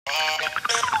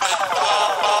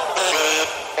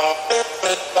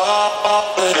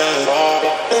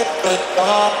Guys,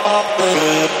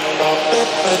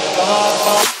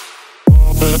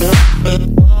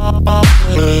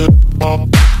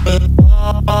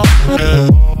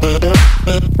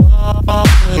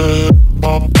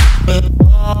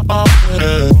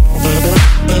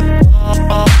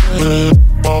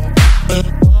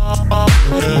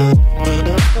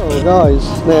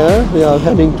 now we are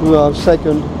heading to our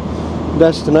second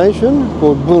destination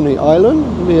called Bruny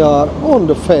Island. We are on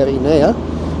the ferry now,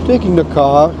 taking the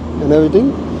car and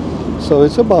everything. So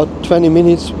it's about 20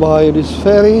 minutes by this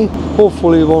ferry.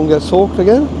 Hopefully we won't get soaked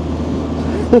again.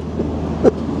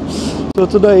 So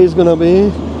today is gonna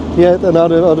be yet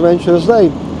another adventurous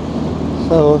day.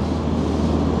 So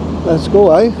let's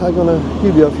go, eh? I'm gonna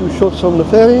give you a few shots from the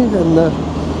ferry, and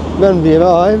when we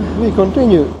arrive we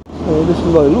continue. This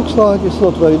is what it looks like. It's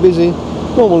not very busy.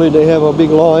 Normally they have a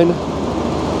big line.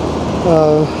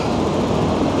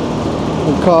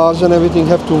 And cars and everything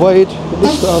have to wait.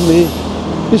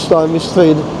 This time we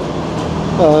straight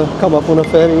come up on a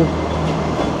ferry.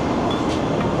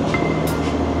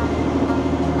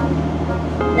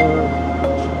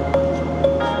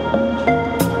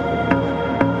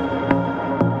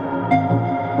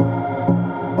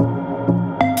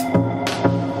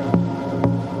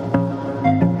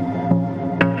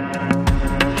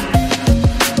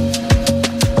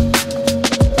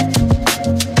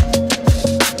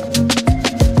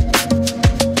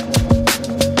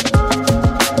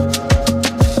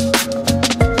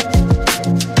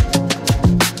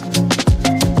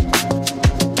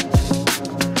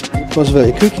 It was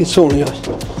very quick. It's only a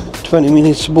 20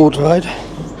 minutes boat ride.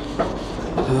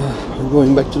 I'm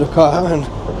going back to the car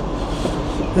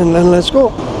and then let's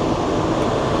go.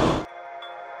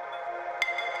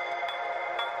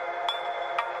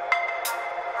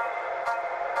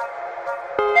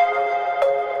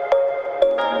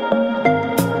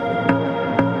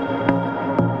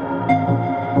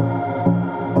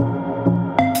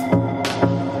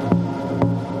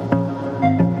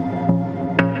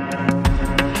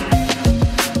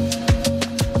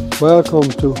 Welcome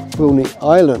to Bruny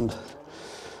Island.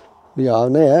 We are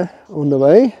there on the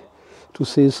way to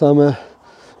see some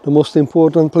the most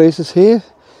important places here.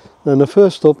 And the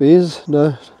first stop is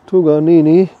the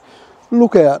Tuganini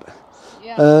lookout.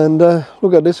 Yeah. And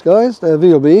look at this, guys. There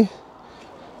will be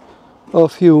a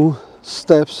few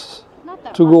steps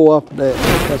to go up there.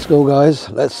 Let's go, guys.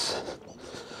 Let's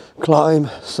climb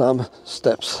some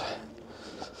steps.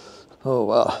 Oh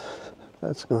wow,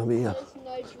 that's gonna be a...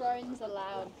 No drones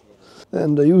allowed.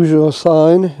 And the usual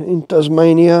sign in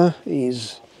Tasmania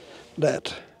is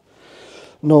that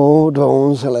no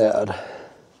drones allowed.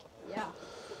 Yeah.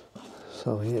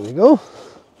 So here we go.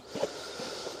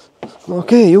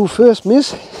 Okay, you first,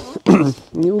 miss.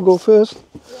 You go first.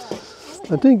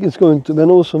 Yeah. I think it's going to be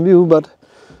an awesome view, but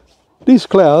these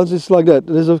clouds, it's like that.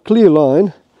 There's a clear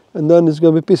line, and then it's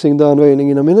going to be pissing down raining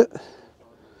in a minute.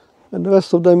 And the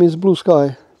rest of them is blue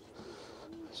sky.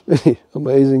 It's really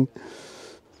amazing.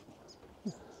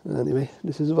 Anyway,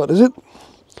 this is what is it.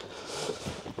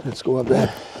 Let's go up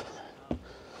there.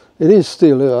 It is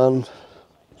still around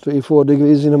 3-4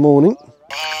 degrees in the morning.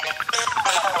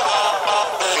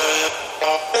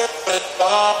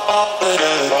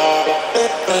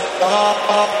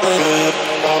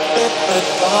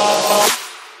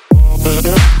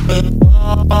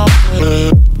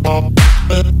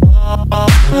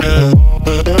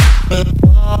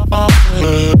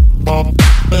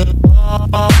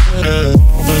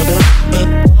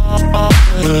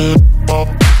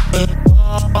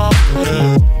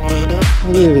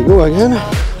 Here we go again.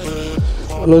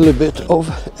 A little bit of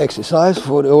exercise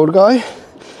for the old guy.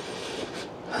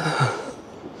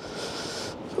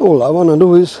 All I want to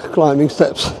do is climbing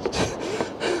steps.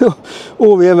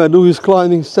 All we ever do is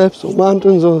climbing steps or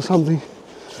mountains or something.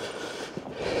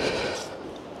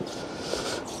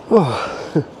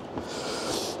 Oh.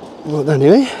 But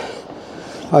anyway,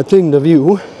 I think the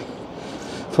view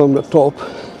from the top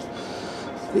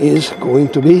is going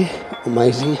to be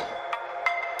amazing.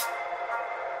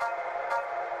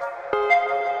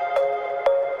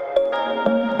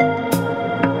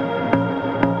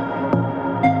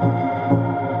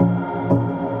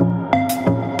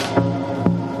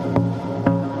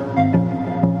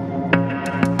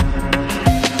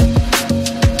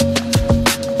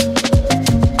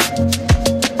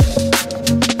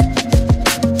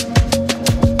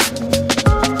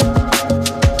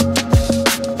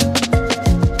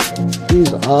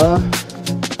 These are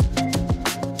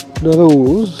the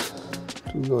rules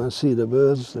to go and see the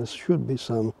birds. There should be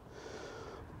some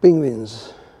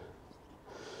penguins.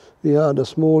 We are the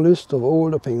smallest of all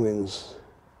the penguins.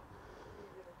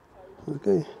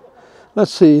 Okay,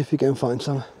 let's see if we can find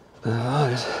some.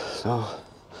 Alright, so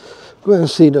go and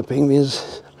see the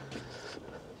penguins.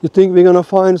 You think we're gonna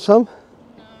find some?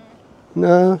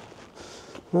 No?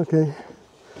 Okay.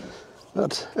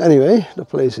 But anyway, the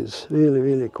place is really,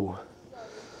 really cool.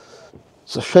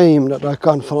 It's a shame that I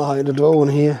can't fly the drone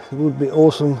here. It would be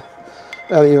awesome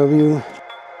area view.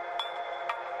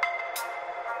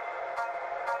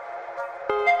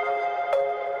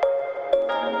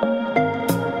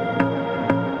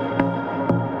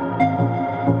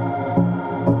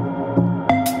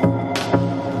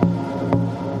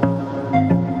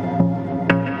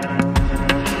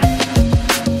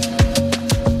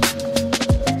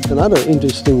 Another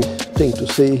interesting thing to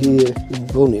see here in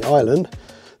Bruny Island,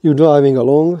 you're driving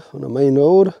along on the main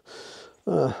road,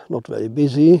 not very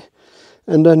busy,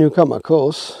 and then you come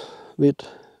across with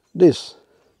this.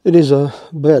 It is a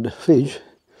bread fridge.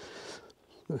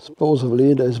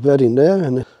 Supposedly there's bread in there,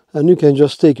 and you can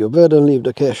just take your bread and leave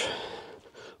the cash.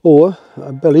 Or I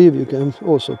believe you can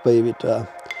also pay with a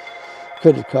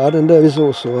credit card, and there is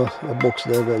also a box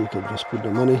there where you can just put the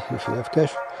money if you have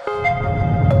cash.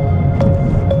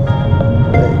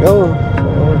 There you go, so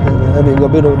having a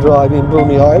bit of drive in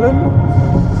Bruny Island,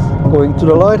 going to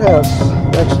the lighthouse.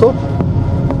 Next stop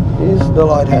is the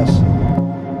lighthouse.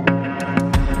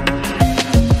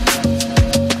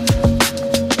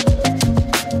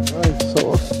 Right, so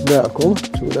welcome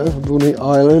to the Bruny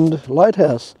Island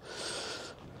lighthouse.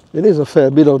 It is a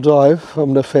fair bit of drive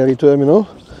from the ferry terminal.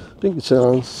 I think it's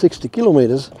around 60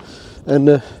 kilometers,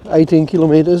 and 18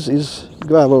 kilometers is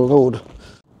gravel road.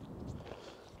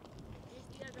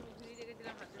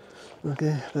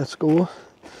 Okay, let's go.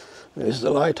 There's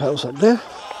the lighthouse up there.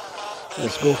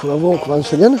 Let's go for a walk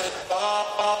once again.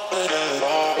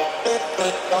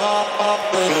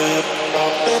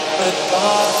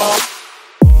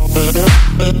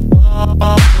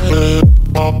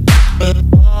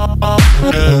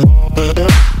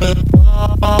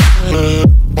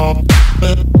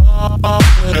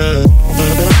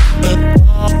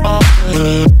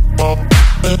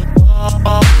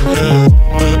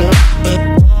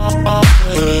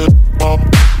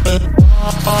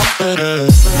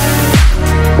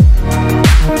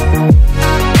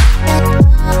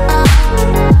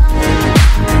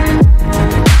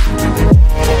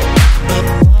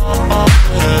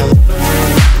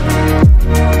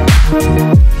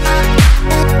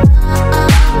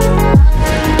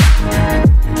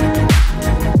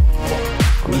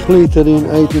 Completed in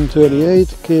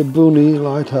 1838, Cape Bruny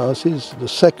Lighthouse is the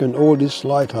second oldest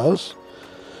lighthouse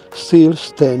still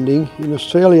standing in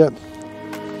Australia.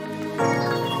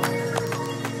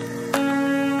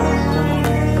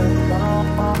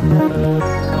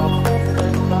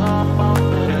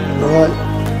 Alright,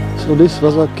 so this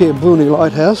was a Cape Bruny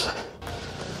Lighthouse.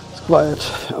 It's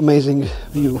quite amazing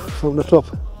view from the top.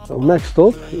 So next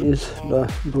stop is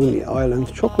the Bruny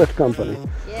Island Chocolate Company.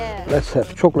 Yeah. Let's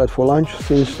have chocolate for lunch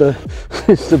since the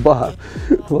bar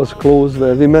was closed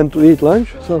where we meant to eat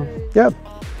lunch. So yeah.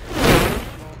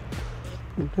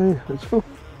 Okay, let's go.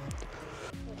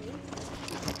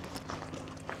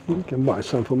 You can buy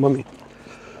some for mommy.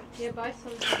 Yeah, buy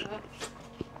some for her.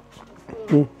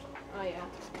 Mm. Oh yeah.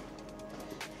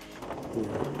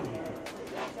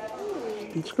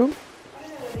 Let's go.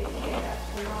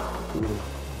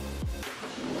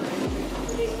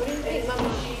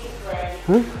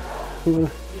 Huh?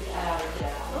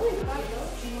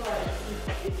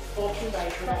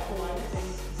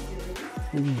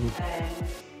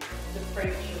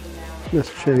 That's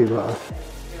cherry bar.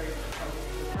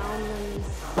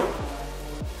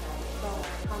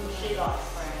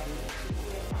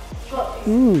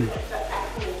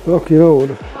 Rocky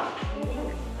Road.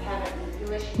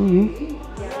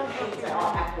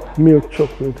 Milk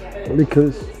chocolate,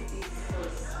 liquors.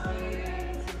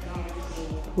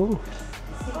 Oh.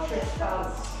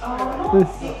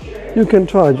 You can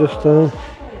try just a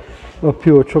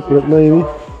pure chocolate maybe.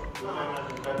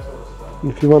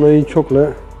 If you want to eat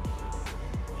chocolate.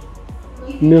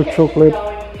 Milk chocolate,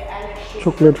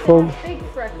 chocolate foam. Big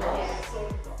freckles.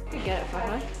 You get it for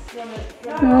her.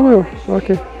 Yeah, I will.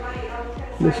 Okay.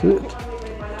 This is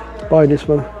it. Buy this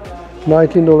one.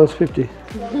 $19.50.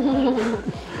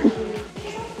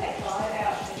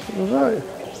 Alright.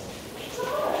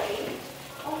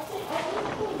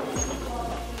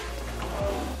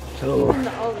 So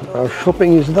our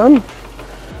shopping is done.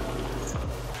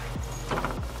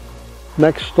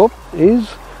 Next stop is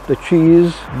the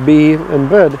cheese, beer and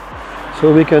bread.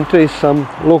 So we can taste some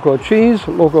local cheese,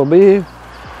 local beer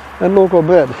and local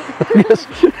bread. Yes.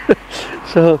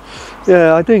 So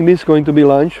yeah, I think this is going to be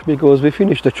lunch because we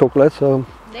finished the chocolate. So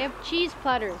they have cheese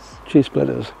platters. Cheese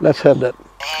platters. Let's have that.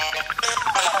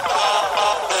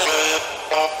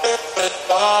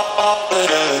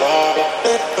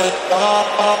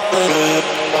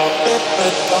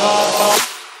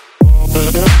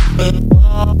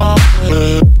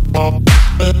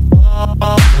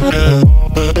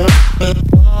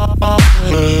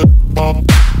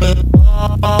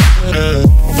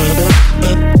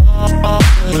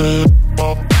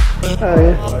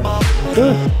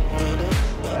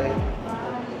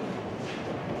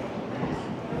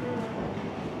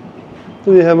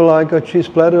 Do you have like a cheese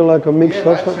platter, like a mixed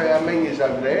stuff? Actually, our menu's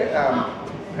over there.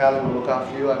 Helen will look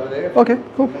after you over there. Okay,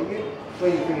 cool. Menu.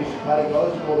 When you finish the patty,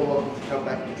 guys, you're more than welcome to come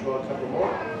back and try a couple more.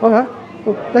 Okay,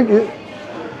 cool. Thank you.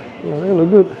 Yeah, they look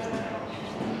good.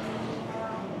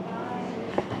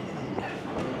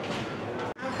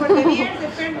 For the beers, the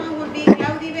first one would be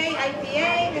Cloudy Bay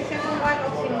IPA, the second one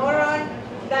Oxymoron,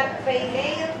 Dark Pale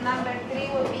Ale, number 3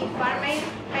 will be Farm Ale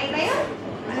Pale Ale,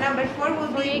 and number 4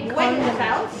 will be West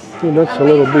House. Yeah, that's a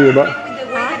lot of beer, but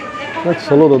that's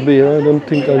a lot of beer. I don't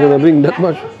think I'm gonna drink that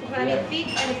much.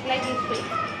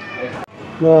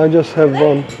 No, I just have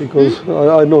one because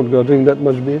I'm not gonna drink that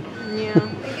much beer. Yeah.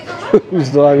 Who's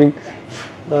driving?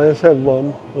 I just have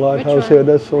one. Lighthouse here,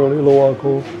 that's only low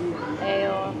alcohol.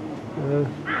 Ale. Yeah,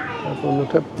 that's on the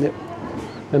tap. Yeah.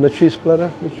 And the cheese platter,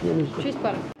 which one is that? Cheese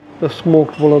butter. The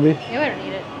smoked wallaby. Yeah, we don't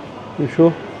need it. You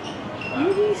sure?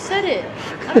 You said it.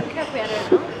 I don't care if we had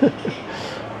it or not.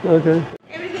 Okay.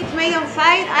 Everything's made on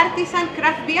site, artisan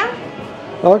craft beer.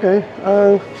 Okay.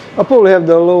 I probably have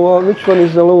the lower. Which one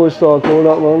is the lowest alcohol?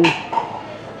 That one.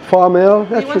 Farm ale.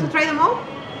 Do you want to try them all?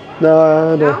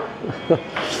 No, no.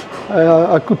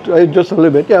 I could just a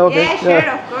little bit. Yeah, okay. Yeah, sure,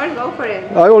 of course, go for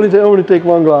it. I only take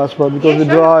one glass, but because Yeah, we're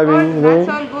sure, driving, of you course, know.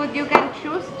 that's all good. You can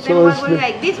choose. So Then what it's would you the-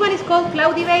 like? This one is called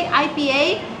Cloudy Bay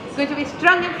IPA. It's going to be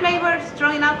strong in flavor,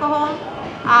 strong in alcohol,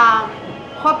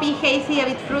 hoppy, hazy, a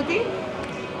bit fruity.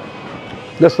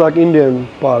 That's like Indian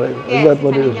pale. Is Yes, that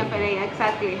what it's it an is? Indian pale ale,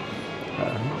 exactly.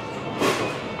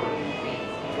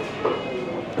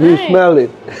 You smell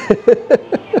it.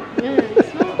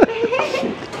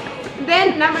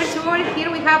 Then number 2 here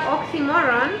we have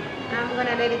Oxymoron. I'm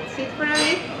gonna let it sit for a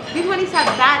bit. This one is a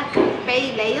dark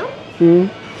pale ale. Mm.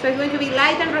 So it's going to be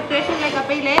light and refreshing like a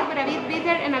pale ale, but a bit bitter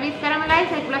and a bit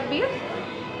caramelized like black beer.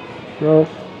 No.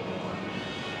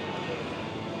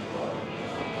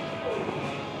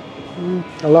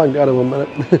 I like the other one better.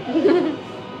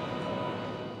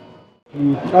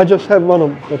 I just have one of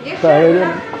the Yes, pale sure.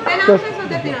 ale. 10 Just- ounces of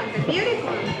the 10 ounces.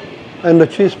 Beautiful. And the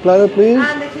cheese platter, please.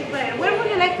 And the cheese platter. Where would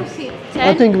you like to sit?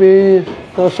 I think we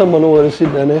someone already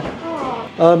sit there. Eh?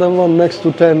 Oh. The one next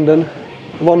to 10 then.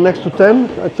 One next to 10,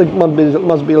 I think must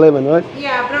be 11, right?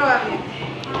 Yeah, probably.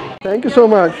 Thank you so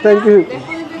much. Thank you.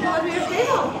 Definitely go to your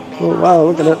table. Oh, wow,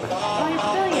 look at that. Oh, you're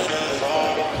filling it.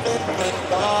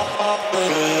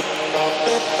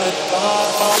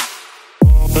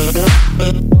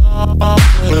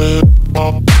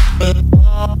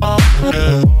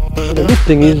 The good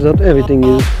thing is that everything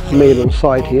is made on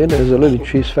site here. There's a little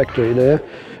cheese factory there,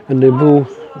 and they brew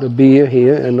the beer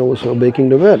here and also baking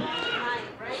the bread.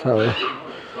 So it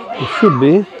should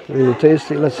be really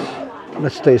tasty.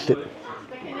 Let's taste it.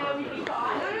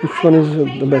 Which one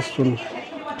is the best one?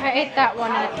 I ate that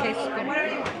one and it tastes good.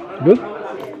 Good?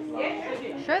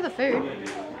 Sure the food.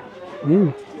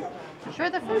 Mm, Sure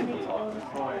the food.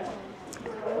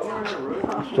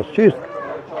 it's just cheese.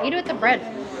 Eat it with the bread.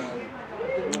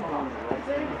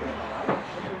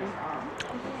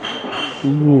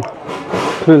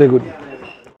 Really good.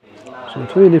 So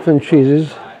 3 different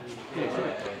cheeses,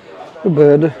 the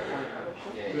bread,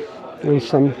 and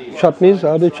some chutneys.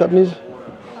 Are they chutneys?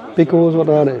 Pickles, what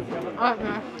are they?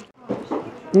 Okay.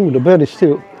 The bread is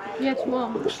still Yeah, it's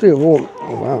warm. warm.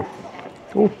 Oh wow.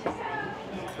 Cool.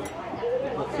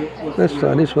 Let's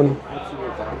try this one.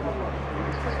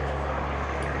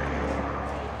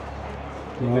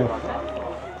 Wow.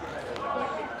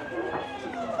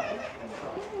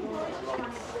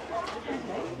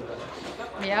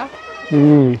 Yeah?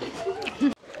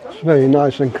 It's very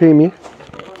nice and creamy.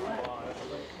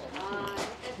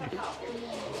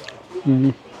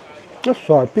 Let's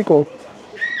try pickle.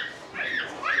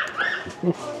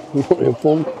 Your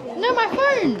phone. No, my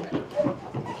phone!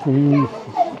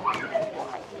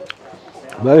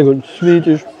 Very good.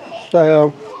 Sweetish,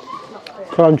 sour,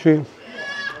 crunchy.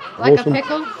 Like Awesome. a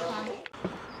pickle?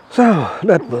 So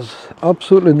that was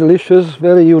absolutely delicious,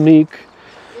 very unique,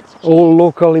 all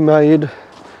locally made.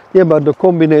 Yeah, but the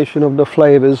combination of the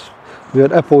flavors, we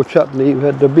had apple chutney, we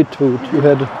had the beetroot, you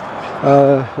had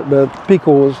the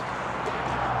pickles.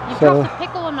 You So- dropped a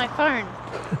pickle on my phone.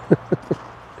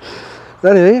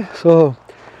 Anyway, so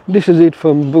this is it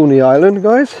from Bruny Island,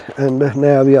 guys, and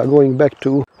now we are going back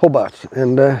to Hobart.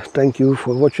 And thank you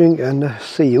for watching, and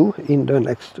see you in the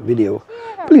next video.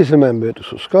 Please remember to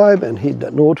subscribe and hit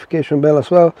that notification bell as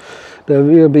well. There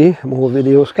will be more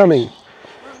videos coming.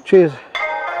 Cheers.